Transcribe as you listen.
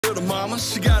little mama,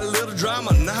 she got a little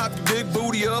drama. Now hop your big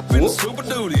booty up in the super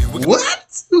duty.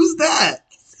 What? Who's that?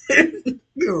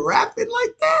 You're rapping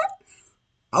like that?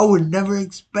 I would never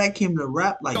expect him to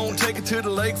rap like that. Gonna take it to the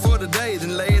lake for the day,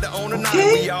 then later on the night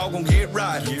we all gonna get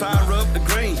right. Fire up the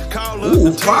green, call up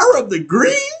the fire up the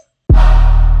green?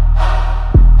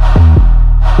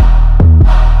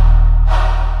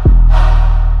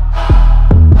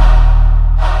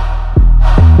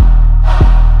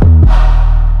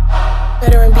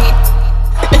 Better and beat.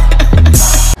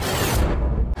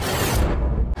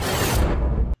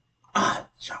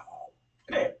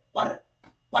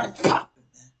 What is poppin',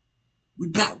 man? We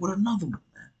back with another one,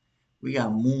 man. We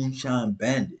got Moonshine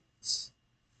Bandits.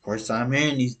 First time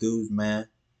hearing these dudes, man.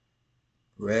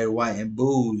 Red, white, and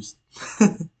booze.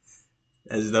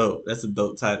 That's dope. That's a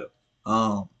dope title.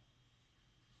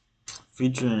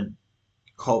 Featuring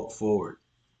Colt forward.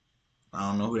 I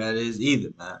don't know who that is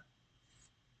either, man.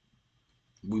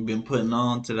 We've been putting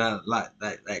on to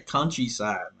that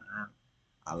countryside, man.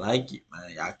 I like it,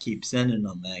 man. Y'all keep sending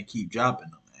them, man. Keep dropping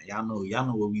them, man. Y'all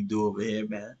know what we do over here,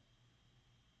 man.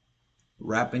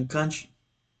 Rapping country.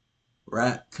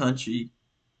 Rap country.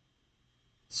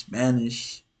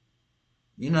 Spanish.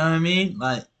 You know what I mean?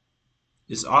 Like,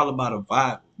 it's all about a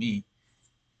vibe with me.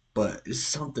 But it's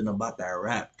something about that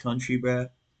rap country, bruh,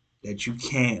 that you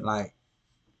can't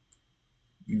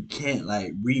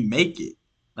remake it.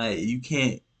 Like, you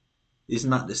can't, it's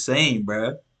not the same,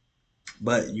 bruh.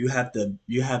 But you have to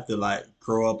like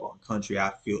grow up on country,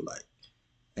 I feel like.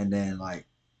 And then, like,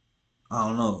 I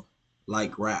don't know,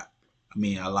 like rap. I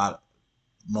mean,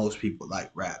 most people like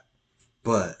rap.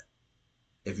 But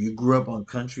if you grew up on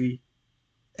country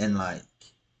and like,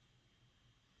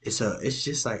 it's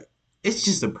just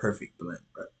a perfect blend,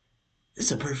 bro.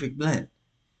 It's a perfect blend.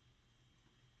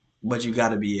 But you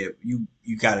gotta be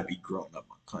you gotta be grown up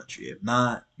on country. If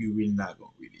not, you really not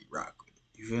gonna really rock with it.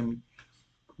 You feel me?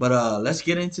 But let's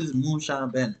get into the Moonshine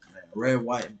Bandits, man. Red,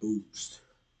 white, and boozed.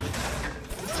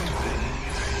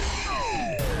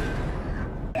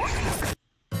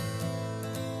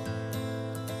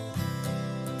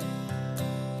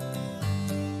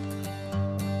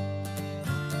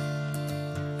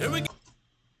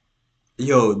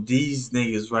 Yo, these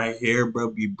niggas right here, bro,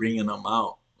 be bringing them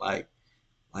out like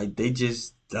they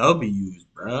just W's,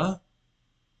 bro.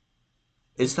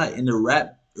 It's like in the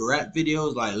rap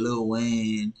videos, like Lil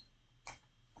Wayne,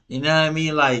 you know what I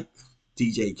mean, like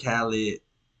DJ Khaled,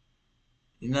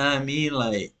 you know what I mean,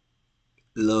 like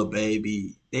Lil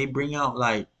Baby. They bring out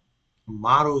like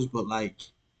models, but like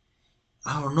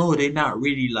I don't know, they not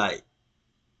really like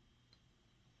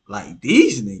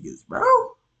these niggas, bro.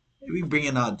 They be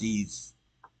bringing out these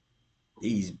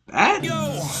baddies.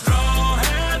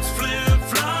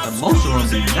 And most of them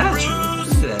be natural. Look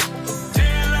at that.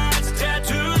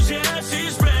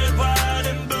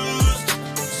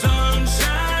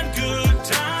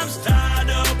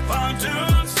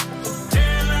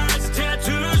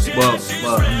 Well,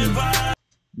 I mean,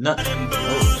 nothing.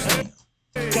 Oh, damn.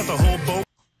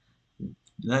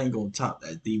 Nothing gonna top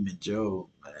that Demon Joe,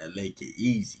 that Lake It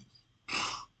Easy.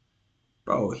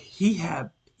 Bro, he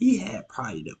had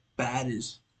probably the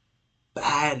baddest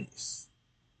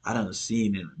I done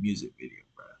seen in a music video,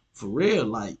 bro. For real,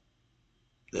 like,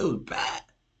 it was bad.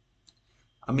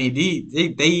 I mean,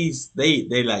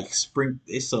 they like sprinkle.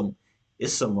 It's some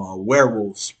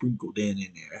werewolves sprinkled in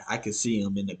there. I can see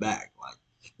them in the back, like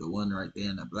the one right there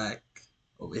in the black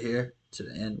over here to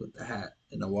the end with the hat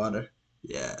in the water.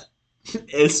 Yeah.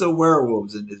 It's some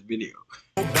werewolves in this video.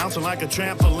 Bouncing like a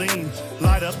trampoline,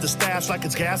 light up the stash like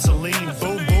it's gasoline.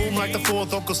 Boom, boom like the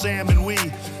fourth Uncle Sam and we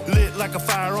lit like a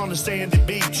fire on the sandy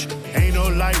beach. Ain't no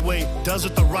lightweight, does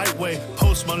it the right way.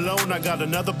 Post Malone, I got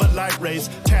another but light rays.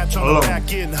 Tatch on the back,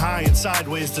 getting high and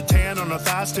sideways. The tan on the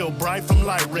thigh still bright from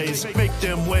light rays. Make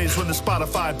them waves when the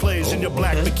Spotify plays. In your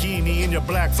black bikini, in your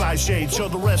black fly shade. Show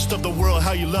the rest of the world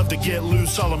how you love to get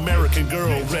loose. All American girl,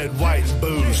 red, white, and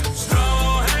boozed.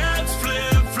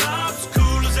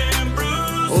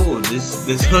 Oh,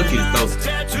 this hook is dope.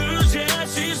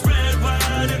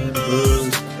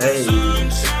 Hey.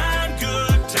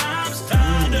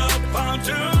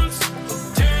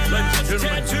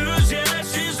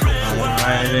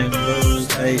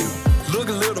 Hey. Look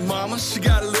a little mama, she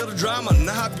got a little drama.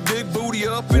 Now hop your big booty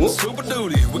up in the super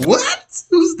duty. What?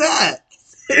 Who's that?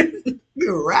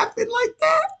 You're rapping like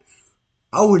that?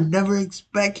 I would never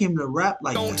expect him to rap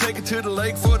like that. Gonna take it to the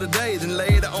lake for the day, then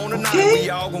later on the night we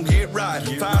all gonna get right.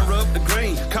 Fire up the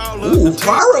green, call up the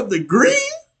fire up the green?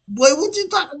 Boy, what you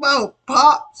talking about?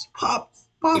 Pops.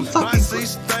 Pops Might talking see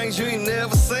some things you ain't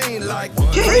never seen, like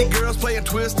Okay. 3 girls playing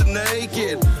Twisted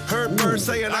Naked. Heard birds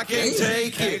saying I can't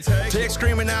take it. Text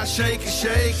screaming out shake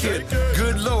it.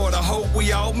 Good Lord, I hope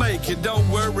we all make it. Don't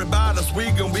worry about us, we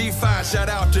gon' be fine. Shout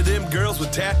out to them girls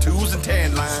with tattoos and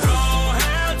tan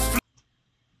lines.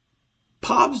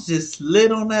 Pops just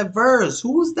slid on that verse.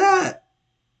 Who was that?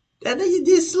 That nigga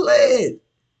just slid.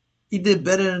 He did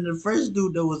better than the first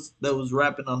dude that was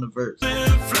rapping on the verse.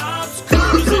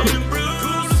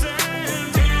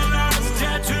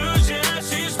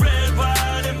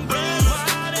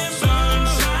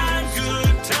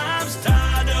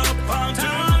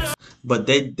 But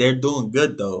they're doing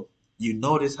good though. You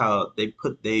notice how they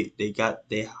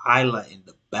highlighting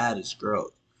the baddest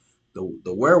girls.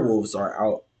 The werewolves are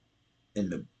out in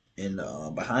the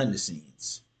behind the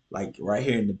scenes, like right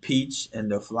here in the peach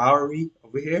and the flowery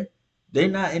over here. They're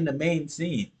not in the main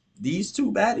scene. These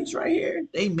two baddies right here,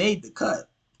 they made the cut.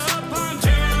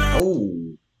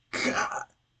 Oh God.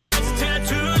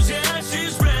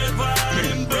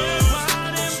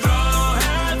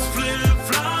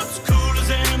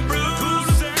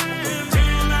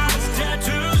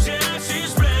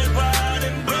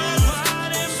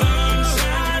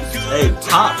 Hey,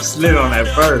 Pop slid on that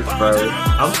verse, bro.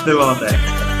 I'm still on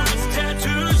that.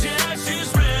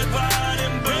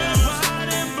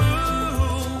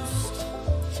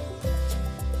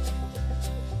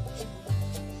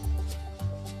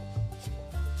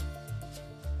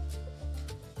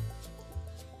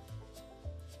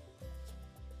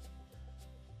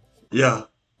 Yeah,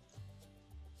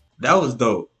 that was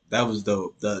dope. That was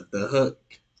dope. The hook.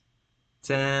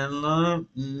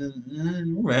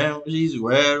 She's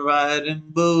red riding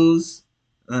booze.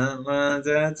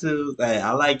 Tattoos. Hey,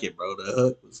 I like it, bro. The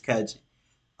hook was catchy.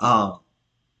 Um,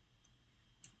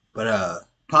 but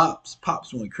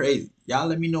Pops went crazy. Y'all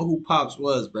let me know who Pops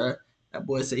was, bro. That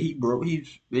boy said he pull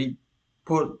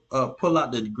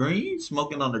out the green,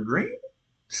 smoking on the green.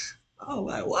 I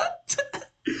was like, what?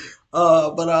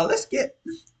 But let's get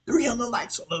 300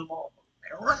 likes on the wall.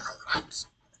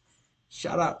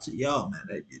 Shout out to y'all, man.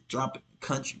 That you dropping the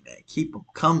country, man. Keep them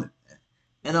coming, man.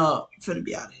 And finna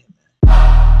be out of here.